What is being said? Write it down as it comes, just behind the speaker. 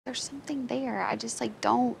There's something there. I just like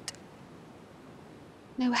don't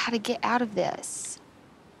know how to get out of this.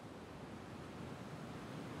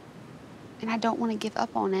 And I don't want to give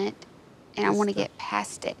up on it. And I want to get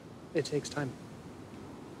past it. It takes time.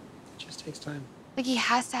 It just takes time. Like he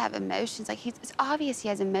has to have emotions. Like it's obvious he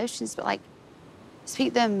has emotions, but like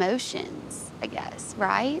speak the emotions, I guess,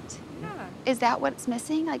 right? Yeah. Is that what's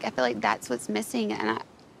missing? Like I feel like that's what's missing, and I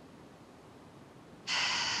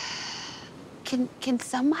can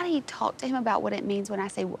somebody talk to him about what it means when I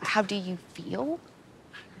say, "How do you feel?"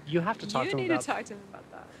 You have to talk to him You about need to talk to him about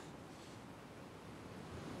that.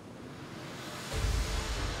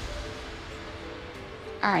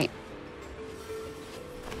 All right.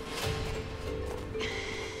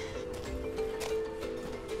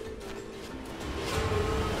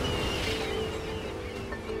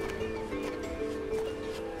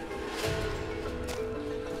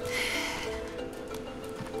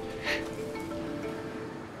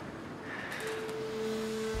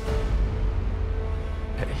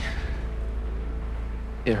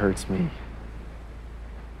 It hurts me.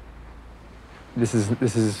 This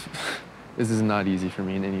is not easy for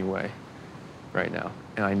me in any way right now.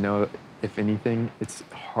 And I know if anything, it's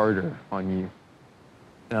harder on you.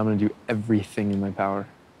 And I'm gonna do everything in my power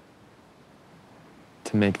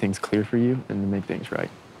to make things clear for you and to make things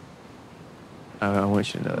right. I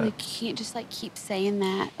want you to know that. You can't just like keep saying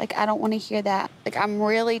that. Like I don't want to hear that. Like I'm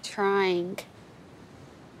really trying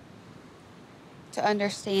to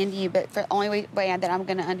understand you, but for the only way that I'm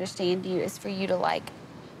gonna understand you is for you to like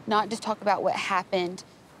not just talk about what happened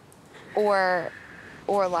or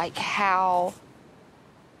like how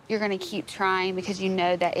you're gonna keep trying because you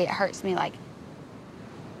know that it hurts me. Like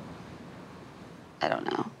I don't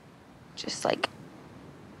know, just like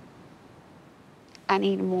I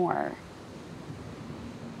need more.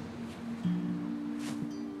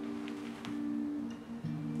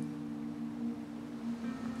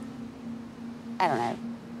 I don't know.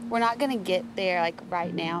 We're not gonna get there like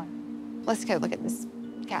right now. Let's go look at this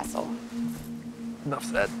castle. Enough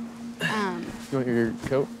said. You want your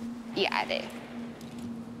coat? Yeah, I do.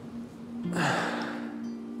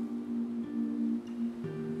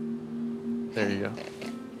 There you go.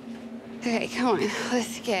 Okay, come on,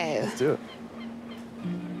 let's go. Let's do it.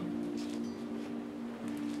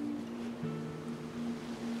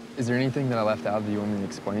 Is there anything that I left out that you want me to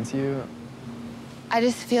explain to you? I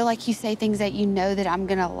just feel like you say things that you know that I'm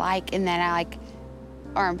gonna like and that I like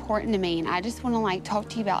are important to me, and I just want to like talk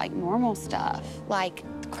to you about like normal stuff. Like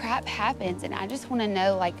crap happens, and I just want to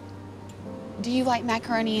know like, do you like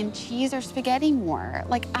macaroni and cheese or spaghetti more?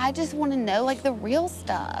 Like I just want to know like the real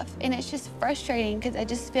stuff, and it's just frustrating because I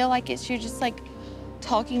just feel like you're just like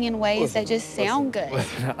talking in ways that just sound good.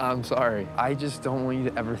 Listen, I'm sorry. I just don't want you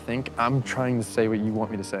to ever think I'm trying to say what you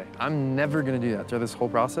want me to say. I'm never gonna do that through this whole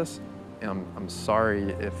process. And I'm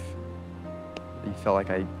sorry if you felt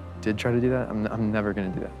like I did try to do that. I'm never gonna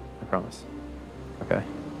do that, I promise. Okay?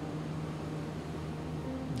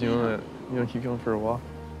 Do you wanna keep going for a walk?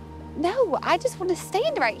 No, I just want to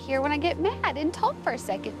stand right here when I get mad and talk for a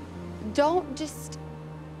second. Don't just,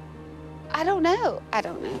 I don't know. I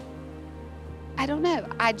don't know.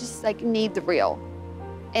 I just like need the real.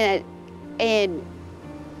 And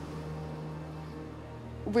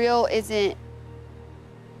real isn't,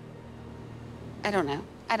 I don't know.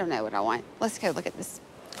 I don't know what I want. Let's go look at this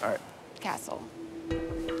castle.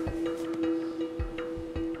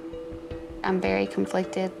 I'm very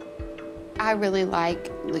conflicted. I really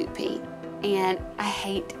like Loopy, and I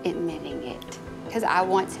hate admitting it because I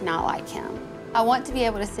want to not like him. I want to be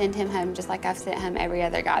able to send him home just like I've sent home every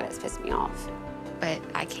other guy that's pissed me off, but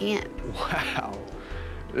I can't. Wow,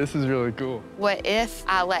 this is really cool. What if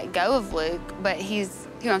I let go of Luke, but he's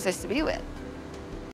who I'm supposed to be with?